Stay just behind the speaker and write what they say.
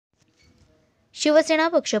शिवसेना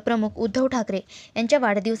पक्षप्रमुख उद्धव ठाकरे यांच्या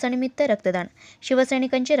वाढदिवसानिमित्त रक्तदान.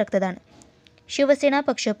 शिवसैनिकांचे रक्तदान. शिवसेना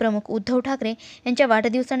पक्षप्रमुख उद्धव ठाकरे यांच्या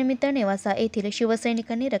वाढदिवसानिमित्त नेवासा येथील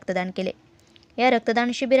शिवसैनिकांनी रक्तदान केले. या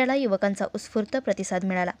रक्तदान शिबिराला युवकांचा उत्स्फूर्त प्रतिसाद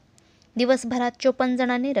मिळाला. दिवसभरात 54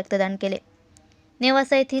 जणांनी रक्तदान केले.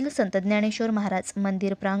 नेवासा येथील संत ज्ञानेश्वर महाराज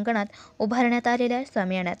मंदिर प्रांगणात उभारण्यात आलेल्या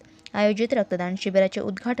सामियाण्यात आयोजित रक्तदान शिबिराचे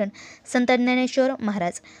उद्घाटन संत ज्ञानेश्वर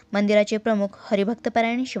महाराज मंदिराचे प्रमुख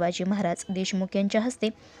हरिभक्तपरायण शिवाजी महाराज देशमुख यांच्या हस्ते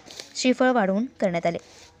श्रीफळ वाढवून करण्यात आले.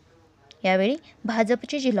 यावेळी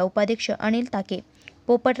भाजपचे जिल्हा उपाध्यक्ष अनिल ताके,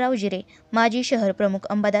 पोपटराव जिरे, माजी शहर प्रमुख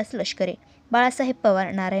अंबादास लष्करे, बाळासाहेब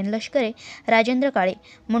पवार, नारायण लष्करे, राजेंद्र काळे,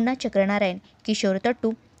 मुन्ना चक्रनारायण, किशोर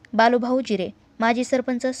तट्टू, बालूभाऊ जिरे, माजी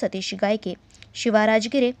सरपंच सतीश गायके, शिवा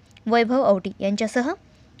राजगिरे, वैभव औटी यांच्यासह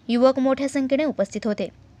युवक मोठ्या संख्येने उपस्थित होते.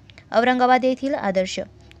 औरंगाबाद येथील आदर्श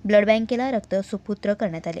ब्लड बँकेला रक्त सुपुत्र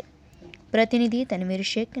करण्यात आले. प्रतिनिधी तन्वीर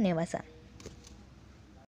शेख, नेवासा.